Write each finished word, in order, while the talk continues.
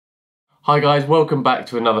Hi guys, welcome back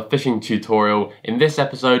to another fishing tutorial. In this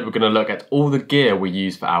episode we're going to look at all the gear we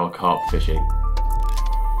use for our carp fishing.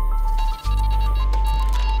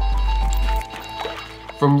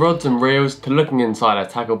 From rods and reels to looking inside our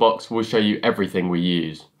tackle box, we'll show you everything we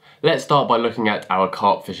use. Let's start by looking at our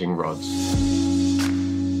carp fishing rods.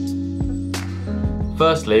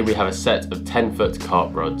 Firstly, we have a set of 10-foot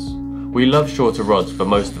carp rods. We love shorter rods for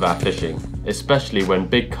most of our fishing, especially when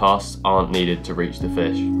big casts aren't needed to reach the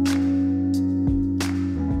fish.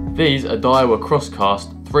 These are Daiwa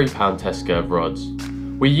cross-cast 3-pound test curve rods.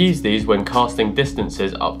 We use these when casting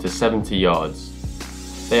distances up to 70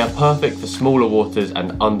 yards. They are perfect for smaller waters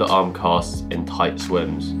and underarm casts in tight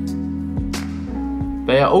swims.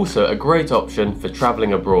 They are also a great option for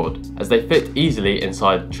travelling abroad, as they fit easily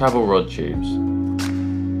inside travel rod tubes.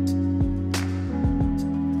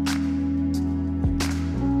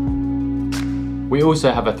 We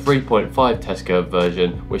also have a 3.5 test curve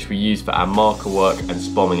version which we use for our marker work and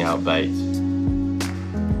spomming out bait.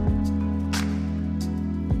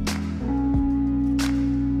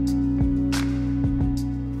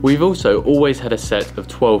 We've also always had a set of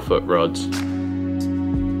 12-foot rods.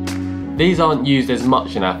 These aren't used as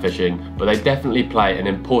much in our fishing, but they definitely play an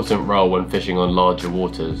important role when fishing on larger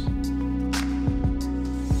waters.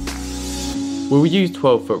 We will use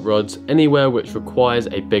 12-foot rods anywhere which requires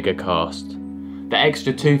a bigger cast. The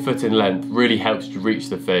extra 2 foot in length really helps to reach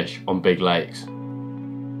the fish on big lakes.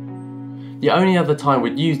 The only other time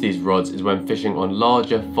we'd use these rods is when fishing on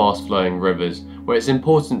larger, fast-flowing rivers, where it's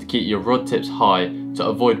important to keep your rod tips high to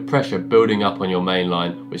avoid pressure building up on your main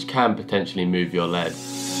line, which can potentially move your lead.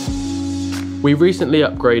 We recently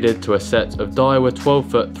upgraded to a set of Daiwa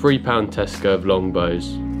 12-foot 3-pound test curve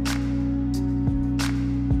longbows.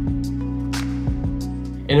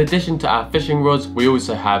 In addition to our fishing rods, we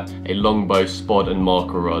also have a longbow spod and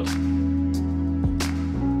marker rod.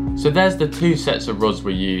 So there's the two sets of rods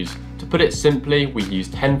we use. To put it simply, we use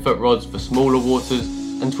 10-foot rods for smaller waters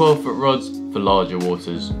and 12-foot rods for larger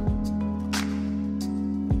waters.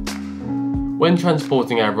 When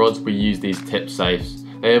transporting our rods, we use these tip safes.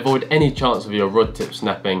 They avoid any chance of your rod tip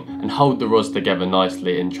snapping and hold the rods together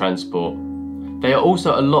nicely in transport. They are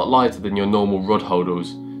also a lot lighter than your normal rod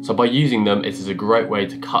holders, so by using them it is a great way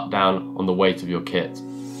to cut down on the weight of your kit.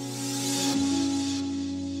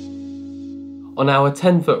 On our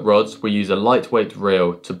 10-foot rods we use a lightweight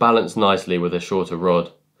reel to balance nicely with a shorter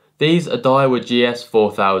rod. These are Daiwa GS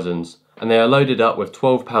 4000s and they are loaded up with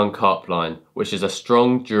 12-pound carp line, which is a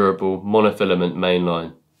strong, durable monofilament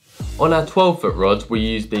mainline. On our 12-foot rods we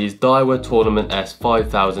use these Daiwa Tournament S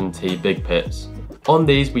 5000T big pits. On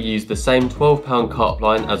these we use the same 12-pound carp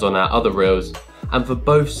line as on our other reels, and for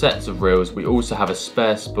both sets of reels we also have a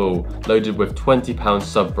spare spool loaded with 20-pound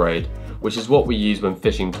sub braid, which is what we use when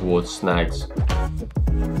fishing towards snags.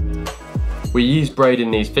 We use braid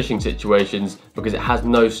in these fishing situations because it has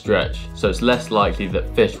no stretch, so it's less likely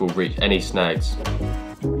that fish will reach any snags.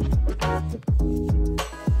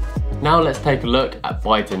 Now let's take a look at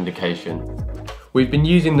bite indication. We've been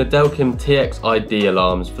using the Delkim TX ID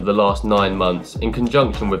alarms for the last 9 months in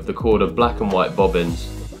conjunction with the Korda black and white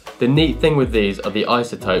bobbins. The neat thing with these are the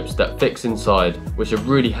isotopes that fix inside, which are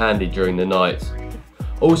really handy during the night.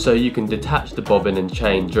 Also, you can detach the bobbin and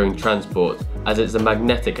chain during transport, as it's a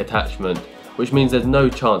magnetic attachment, which means there's no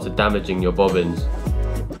chance of damaging your bobbins.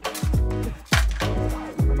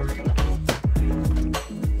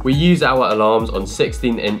 We use our alarms on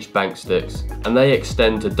 16-inch bank sticks, and they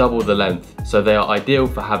extend to double the length, so they are ideal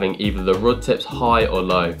for having either the rod tips high or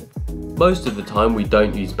low. Most of the time we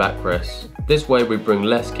don't use backrests. This way we bring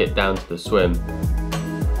less kit down to the swim.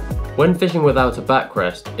 When fishing without a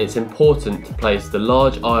backrest, it's important to place the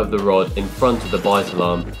large eye of the rod in front of the bite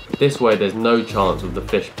alarm. This way there's no chance of the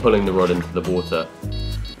fish pulling the rod into the water.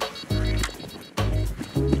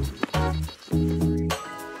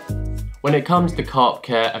 When it comes to carp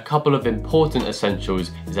care, a couple of important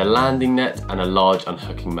essentials is a landing net and a large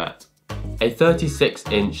unhooking mat. A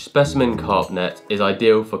 36-inch specimen carp net is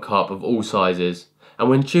ideal for carp of all sizes. And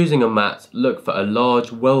when choosing a mat, look for a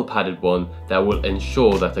large, well-padded one that will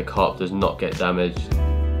ensure that a carp does not get damaged.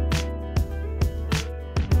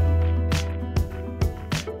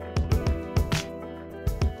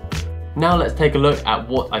 Now let's take a look at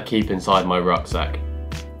what I keep inside my rucksack.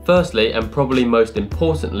 Firstly, and probably most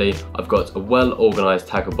importantly, I've got a well-organised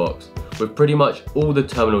tackle box with pretty much all the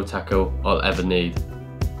terminal tackle I'll ever need.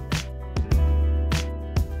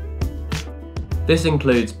 This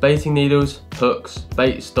includes baiting needles, hooks,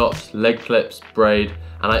 bait stops, leg clips, braid,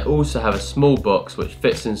 and I also have a small box which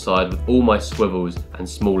fits inside with all my swivels and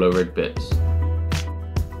smaller rig bits.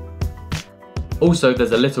 Also,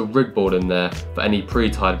 there's a little rig board in there for any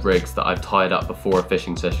pre-tied rigs that I've tied up before a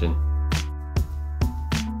fishing session.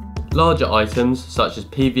 Larger items, such as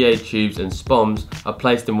PVA tubes and spoms, are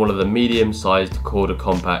placed in one of the medium-sized Corda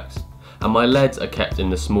compacts, and my leads are kept in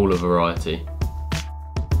the smaller variety.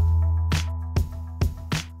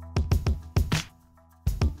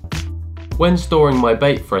 When storing my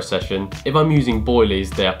bait for a session, if I'm using boilies,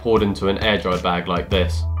 they are poured into an air dry bag like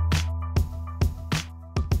this.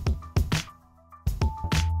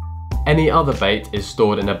 Any other bait is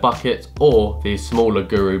stored in a bucket or these smaller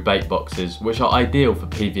Guru bait boxes, which are ideal for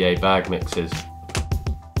PVA bag mixes.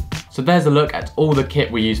 So there's a look at all the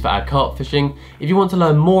kit we use for our carp fishing. If you want to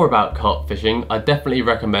learn more about carp fishing, I definitely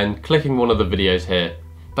recommend clicking one of the videos here.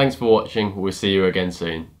 Thanks for watching, we'll see you again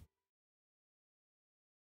soon.